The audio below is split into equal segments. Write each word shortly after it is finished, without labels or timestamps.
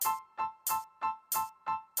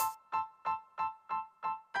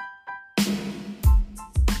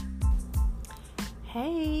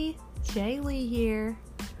Hey, Jaylee here,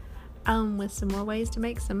 with some more ways to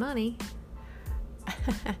make some money.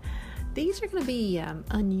 These are going to be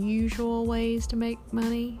unusual ways to make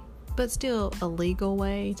money, but still a legal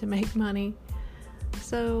way to make money.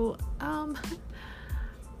 So, I've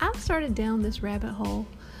started down this rabbit hole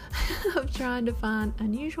of trying to find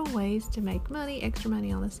unusual ways to make money, extra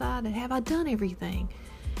money on the side. And have I done everything?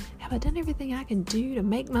 Have I done everything I can do to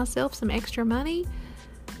make myself some extra money?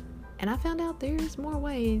 And I found out there's more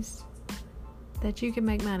ways that you can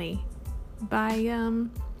make money by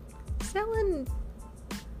selling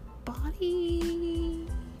body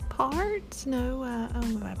parts.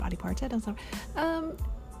 Body parts. That doesn't.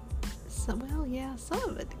 Some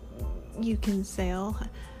of it you can sell.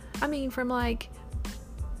 I mean, from like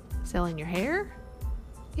selling your hair.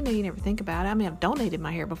 You never think about it. I mean, I've donated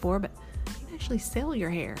my hair before, but you can actually sell your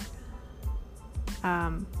hair.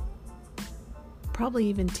 Probably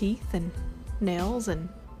even teeth and nails and,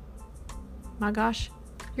 my gosh,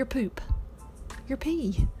 your poop, your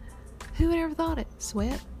pee. Who would ever thought it?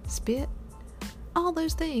 Sweat, spit, all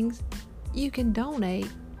those things you can donate,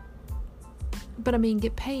 but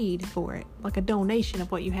get paid for it, like a donation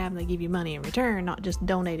of what you have, and they give you money in return, not just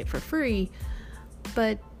donate it for free.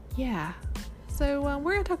 But yeah, so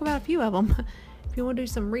we're going to talk about a few of them. If you want to do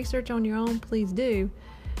some research on your own, please do.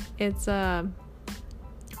 It's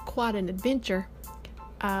quite an adventure.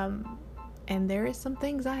 And there is some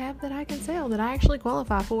things I have that I can sell that I actually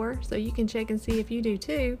qualify for, so you can check and see if you do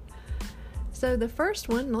too. So the first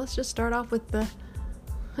one, let's just start off with the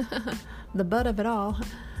the butt of it all.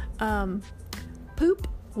 Poop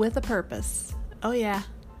with a Purpose. Oh yeah,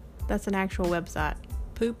 that's an actual website.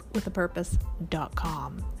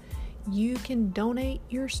 poopwithapurpose.com. You can donate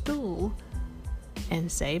your stool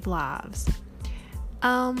and save lives.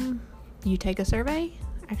 You take a survey.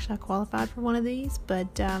 Actually, I qualified for one of these,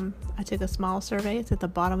 but I took a small survey. It's at the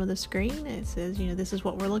bottom of the screen. It says, this is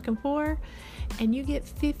what we're looking for. And you get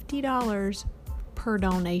 $50 per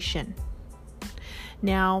donation.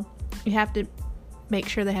 Now, you have to make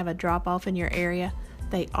sure they have a drop-off in your area.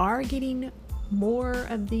 They are getting more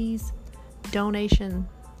of these donation,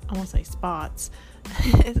 I won't say spots.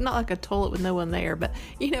 It's not like a toilet with no one there, but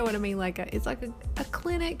you know what I mean? It's like a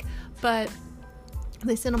clinic, but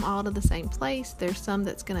they send them all to the same place. There's some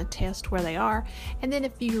that's going to test where they are. And then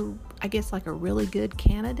if you, like a really good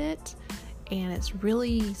candidate, and it's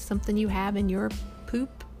really something you have in your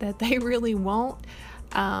poop that they really want,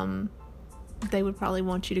 they would probably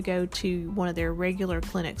want you to go to one of their regular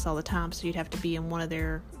clinics all the time. So you'd have to be in one of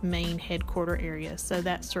their main headquarter areas. So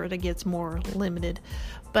that sort of gets more limited.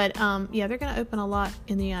 But they're going to open a lot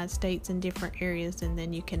in the United States in different areas, and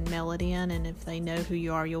then you can mail it in. And if they know who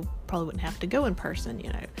you are, you'll probably wouldn't have to go in person,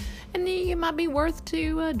 And it might be worth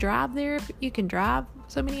to drive there if you can drive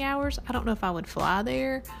so many hours. I don't know if I would fly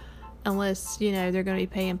there unless, they're going to be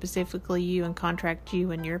paying specifically you and contract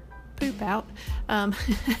you and your poop out.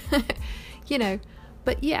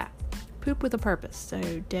 But yeah, Poop with a Purpose. So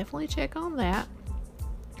definitely check on that.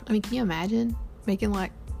 Can you imagine making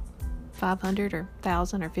like $500 or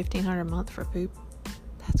 $1,000 or $1,500 a month for poop?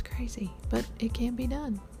 That's crazy, but it can be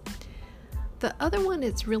done. The other one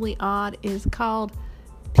that's really odd is called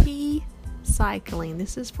pee cycling.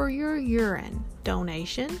 This is for your urine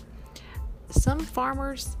donation. Some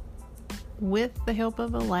farmers, with the help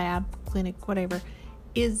of a lab, clinic, whatever,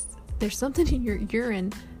 there's something in your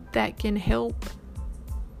urine that can help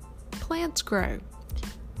plants grow.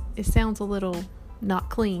 It sounds a little not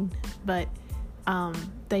clean, but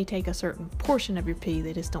they take a certain portion of your pee.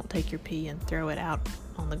 They just don't take your pee and throw it out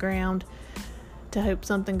on the ground to hope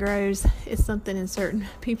something grows. It's something in certain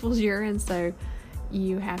people's urine, so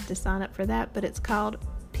you have to sign up for that. But it's called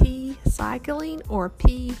pee cycling or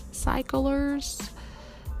pee cyclers.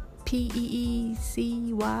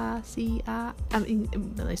 PEECYCI.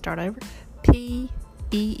 Let me start over. PEECYCLING.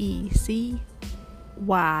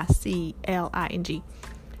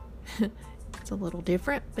 It's a little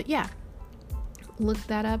different, but yeah, look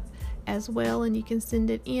that up as well, and you can send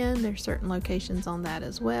it in. There's certain locations on that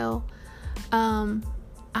as well. I'm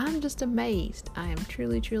just amazed. I am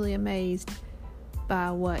truly, truly amazed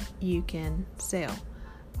by what you can sell.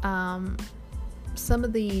 Some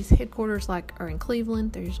of these headquarters are in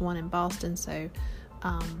Cleveland. There's one in Boston, so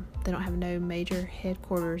they don't have no major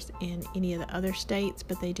headquarters in any of the other states,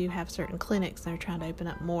 but they do have certain clinics. They're trying to open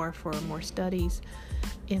up more for more studies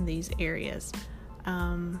in these areas.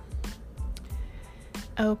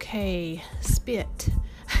 Okay, spit.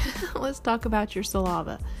 Let's talk about your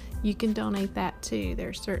saliva. You can donate that too.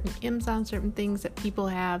 There's certain enzymes, certain things that people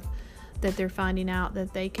have that they're finding out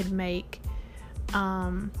that they could make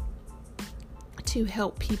to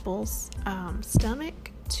help people's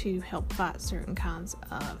stomach, to help fight certain kinds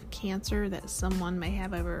of cancer that someone may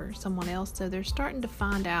have over someone else. So they're starting to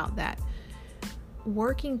find out that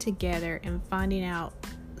working together and finding out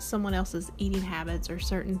someone else's eating habits or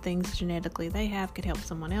certain things genetically they have could help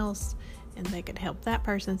someone else, and they could help that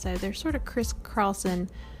person. So they're sort of crisscrossing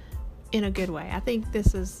in a good way. I think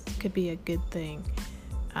could be a good thing.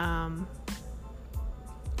 I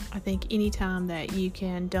think anytime that you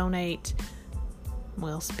can donate,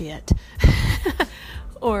 spit,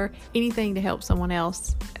 or anything to help someone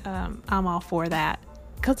else, I'm all for that,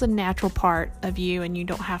 because it's a natural part of you, and you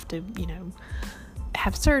don't have to,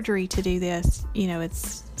 have surgery to do this.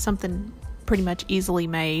 It's something pretty much easily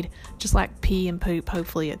made, just like pee and poop.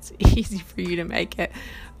 Hopefully it's easy for you to make it.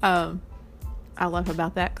 I laugh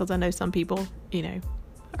about that because I know some people,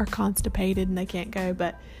 are constipated and they can't go,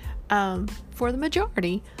 but for the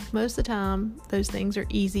majority, most of the time, those things are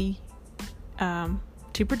easy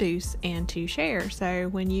to produce and to share. So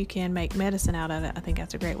when you can make medicine out of it, I think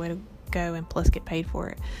that's a great way to go, and plus get paid for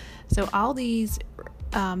it. So all these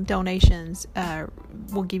donations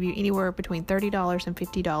will give you anywhere between $30 and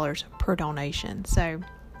 $50 per donation. So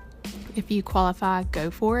if you qualify,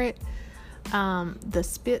 go for it. The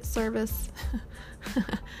spit service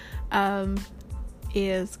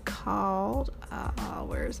is called,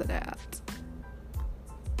 where is it at?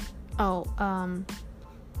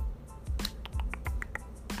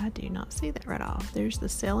 I do not see that right off. There's the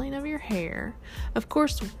selling of your hair. Of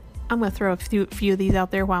course, I'm going to throw a few of these out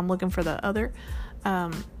there while I'm looking for the other.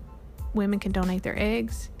 Women can donate their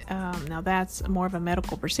eggs. Now that's more of a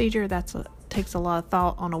medical procedure. Takes a lot of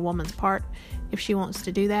thought on a woman's part if she wants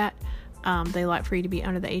to do that. They like for you to be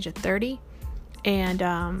under the age of 30. And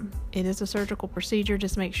it is a surgical procedure.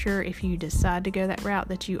 Just make sure if you decide to go that route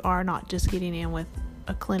that you are not just getting in with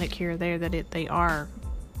a clinic here or there, that they are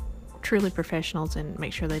truly professionals and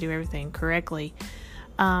make sure they do everything correctly.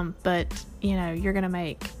 But you're going to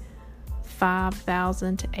make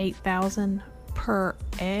 $5,000 to $8,000 per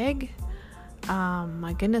egg.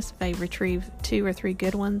 My goodness, if they retrieve 2 or 3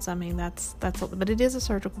 good ones, I mean that's but it is a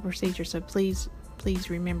surgical procedure, so please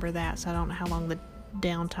remember that. So I don't know how long the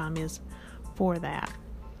downtime is for that.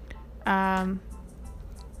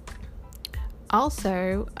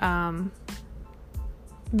 Also,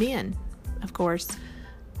 men, of course,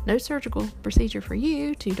 no surgical procedure for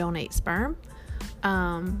you to donate sperm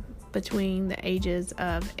between the ages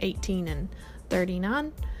of 18 and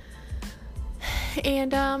 39.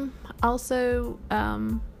 And also,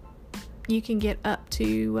 you can get up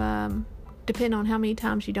to, depending on how many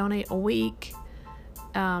times you donate a week,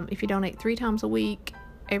 if you donate 3 times a week,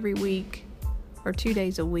 every week, or 2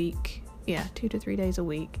 days a week, 2 to 3 days a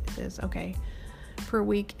week, it says, okay, per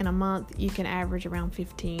week in a month, you can average around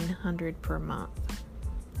 $1,500 per month.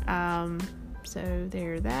 So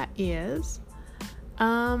there that is.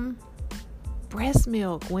 Breast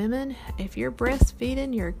milk, women, if you're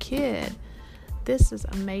breastfeeding your kid, this is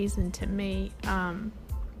amazing to me.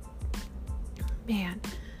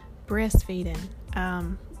 Breastfeeding,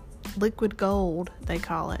 liquid gold, they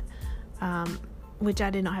call it, which I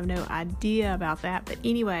did not have no idea about that. But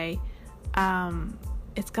anyway,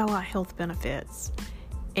 it's got a lot of health benefits,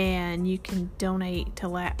 and you can donate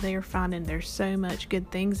to they're finding there's so much good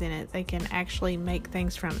things in it. They can actually make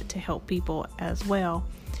things from it to help people as well.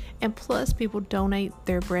 And plus, people donate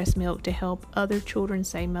their breast milk to help other children,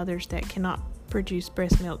 say mothers that cannot produce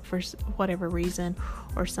breast milk for whatever reason,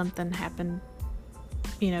 or something happened,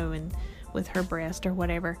 and with her breast or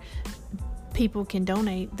whatever. People can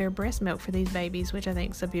donate their breast milk for these babies, which I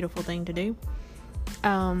think is a beautiful thing to do.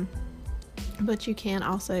 But you can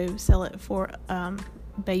also sell it for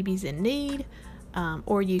babies in need,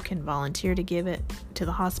 or you can volunteer to give it to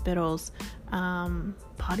the hospitals.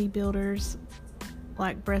 Bodybuilders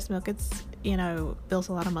like breast milk. It's, builds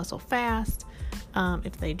a lot of muscle fast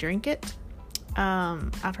if they drink it.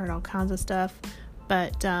 I've heard all kinds of stuff,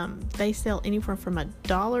 but they sell anywhere from $1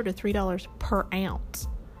 to $3 per ounce.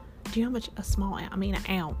 Do you know how much a small ounce? I mean, an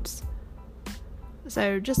ounce.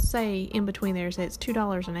 So just say in between there, say it's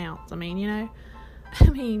 $2 an ounce. I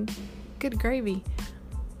mean, good gravy.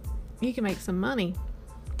 You can make some money.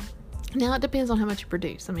 Now, it depends on how much you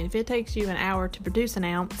produce. I mean, if it takes you an hour to produce an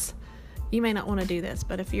ounce, you may not want to do this.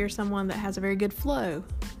 But if you're someone that has a very good flow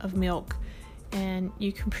of milk and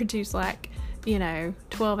you can produce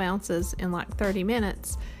 12 ounces in 30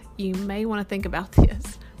 minutes, you may want to think about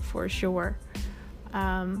this for sure.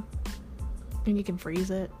 And you can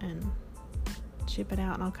freeze it and ship it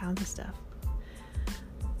out and all kinds of stuff.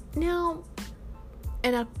 Now,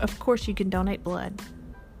 and of course you can donate blood,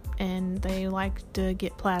 and they like to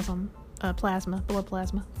get blood plasma.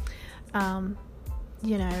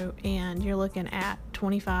 and you're looking at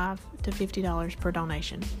 $25 to $50 per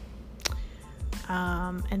donation.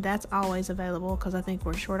 And that's always available because I think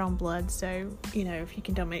we're short on blood. So, if you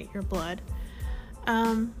can donate your blood.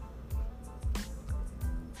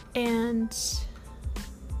 And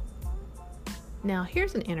now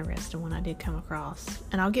here's an interesting one I did come across,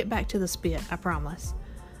 and I'll get back to the spit, I promise.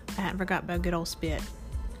 I hadn't forgot about good old spit.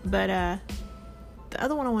 But the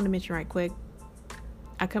other one I wanted to mention right quick,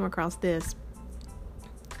 I come across this,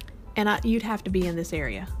 and you'd have to be in this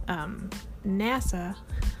area. NASA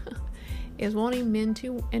is wanting men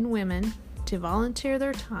and women to volunteer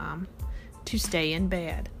their time to stay in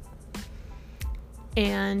bed.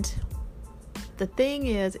 And the thing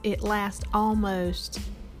is, it lasts almost,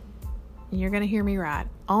 and you're going to hear me right,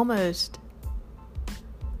 almost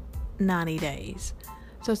 90 days.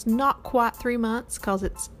 So it's not quite 3 months because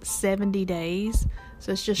it's 70 days.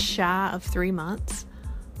 So it's just shy of 3 months.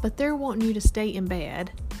 But they're wanting you to stay in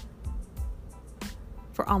bed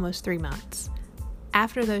for almost 3 months.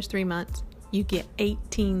 After those 3 months, you get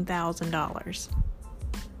 $18,000.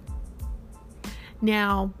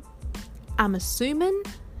 Now, I'm assuming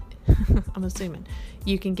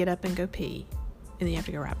you can get up and go pee, and then you have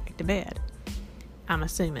to go right back to bed. I'm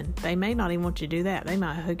assuming. They may not even want you to do that. They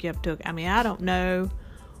might hook you up to I don't know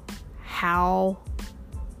how,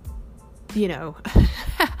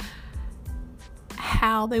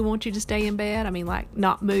 how they want you to stay in bed. Like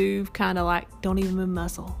not move, kind of like don't even move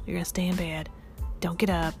muscle. You're going to stay in bed. Don't get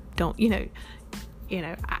up. Don't, I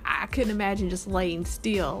couldn't imagine just laying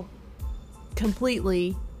still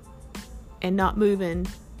completely and not moving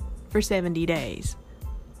for 70 days.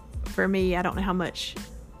 For me, I don't know how much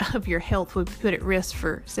of your health would be put at risk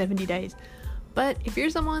for 70 days. But if you're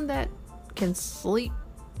someone that can sleep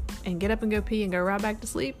and get up and go pee and go right back to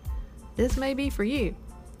sleep, this may be for you.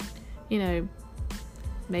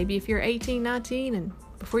 Maybe if you're 18, 19, and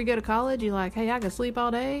before you go to college, you're like, hey, I can sleep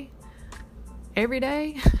all day, every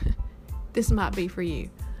day. This might be for you.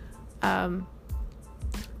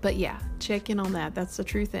 But yeah, check in on that. That's the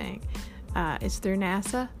true thing. It's through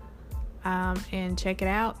NASA. And check it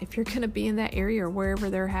out. If you're going to be in that area or wherever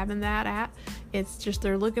they're having that at, it's just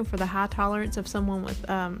they're looking for the high tolerance of someone with,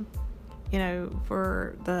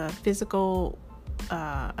 for the physical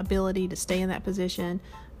ability to stay in that position,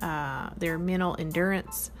 their mental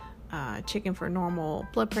endurance, checking for normal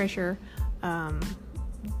blood pressure,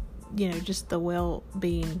 just the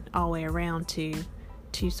well-being all the way around to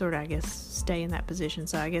sort of, I guess, stay in that position.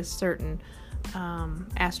 So I guess certain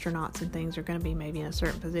astronauts and things are going to be maybe in a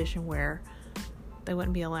certain position where they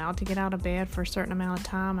wouldn't be allowed to get out of bed for a certain amount of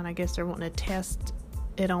time, and I guess they're wanting to test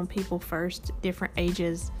it on people first, different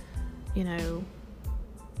ages,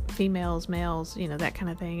 females, males, that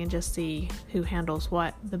kind of thing, and just see who handles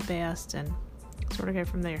what the best and sort of go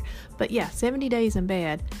from there. But yeah, 70 days in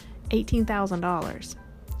bed, $18,000.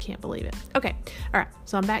 Can't believe it. Okay, all right,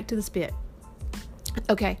 so I'm back to the spit.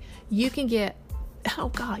 Okay, you get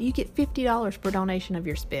 $50 per donation of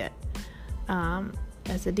your spit.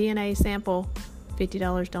 That's a DNA sample,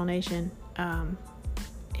 $50 donation,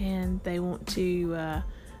 and they want to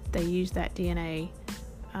they use that DNA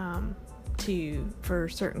for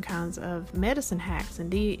certain kinds of medicine hacks and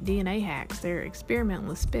DNA hacks. They're experimenting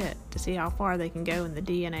with spit to see how far they can go in the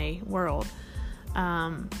DNA world.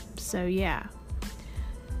 So yeah,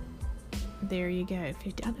 there you go.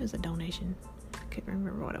 50. I know it's a donation. Couldn't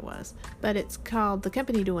remember what it was, but it's called, the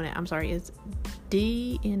company doing it, is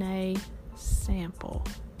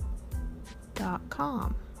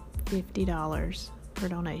DNAsample.com. $50 per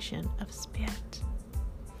donation of spit.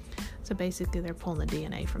 So basically they're pulling the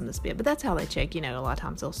DNA from the spit, but that's how they check. A lot of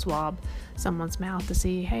times they'll swab someone's mouth to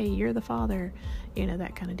see, hey, you're the father,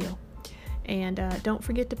 that kind of deal. And don't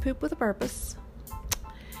forget to poop with a purpose.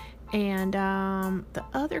 And the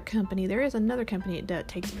other company, there is another company that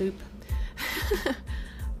takes poop.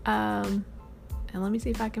 And let me see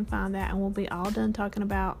if I can find that, and we'll be all done talking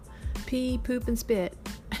about pee, poop, and spit.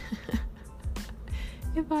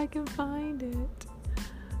 If I can find it.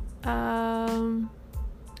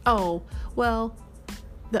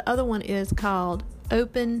 The other one is called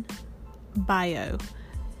Open Bio.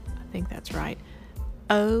 I think that's right.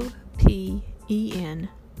 OPENBIOME.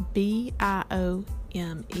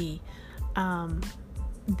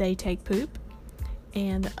 They take poop.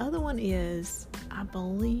 And the other one is, I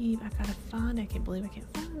believe, I can't believe I can't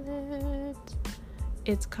find it.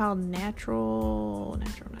 It's called Natural.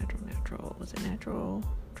 Was it Natural?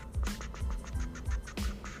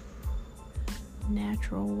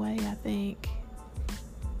 Natural Way, I think.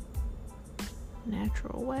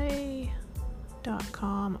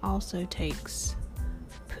 Naturalway.com also takes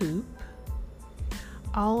poop.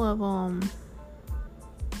 All of them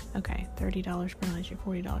Okay, $30 per donation,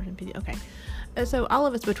 $40 and $50. Okay, so all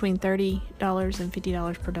of it's between $30 and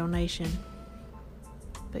 $50 per donation.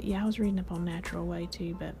 But yeah, I was reading up on Natural Way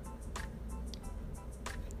too, but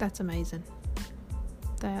that's amazing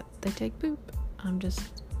that they take poop. I'm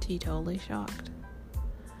just totally shocked.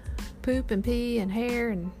 Poop and pee and hair,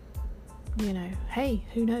 and hey,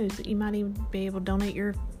 who knows, you might even be able to donate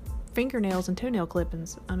your fingernails and toenail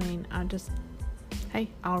clippings. I mean, hey,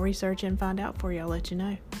 I'll research and find out for you. I'll let you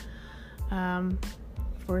know.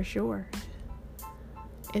 For sure.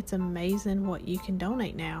 It's amazing what you can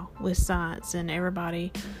donate now with science and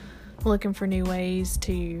everybody looking for new ways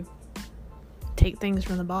to take things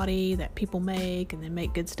from the body that people make and then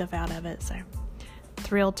make good stuff out of it. So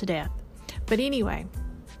thrilled to death. But anyway,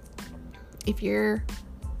 if you're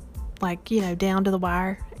down to the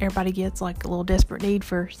wire, everybody gets like a little desperate need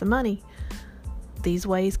for some money, these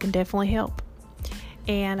ways can definitely help.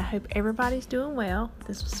 And I hope everybody's doing well.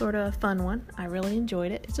 This was sort of a fun one. I really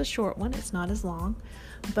enjoyed it. It's a short one. It's not as long.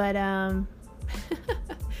 But, and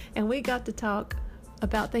we got to talk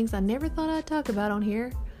about things I never thought I'd talk about on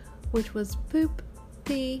here, which was poop,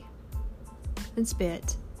 pee, and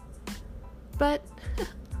spit. But,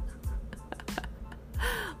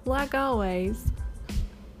 like always,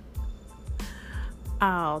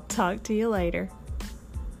 I'll talk to you later.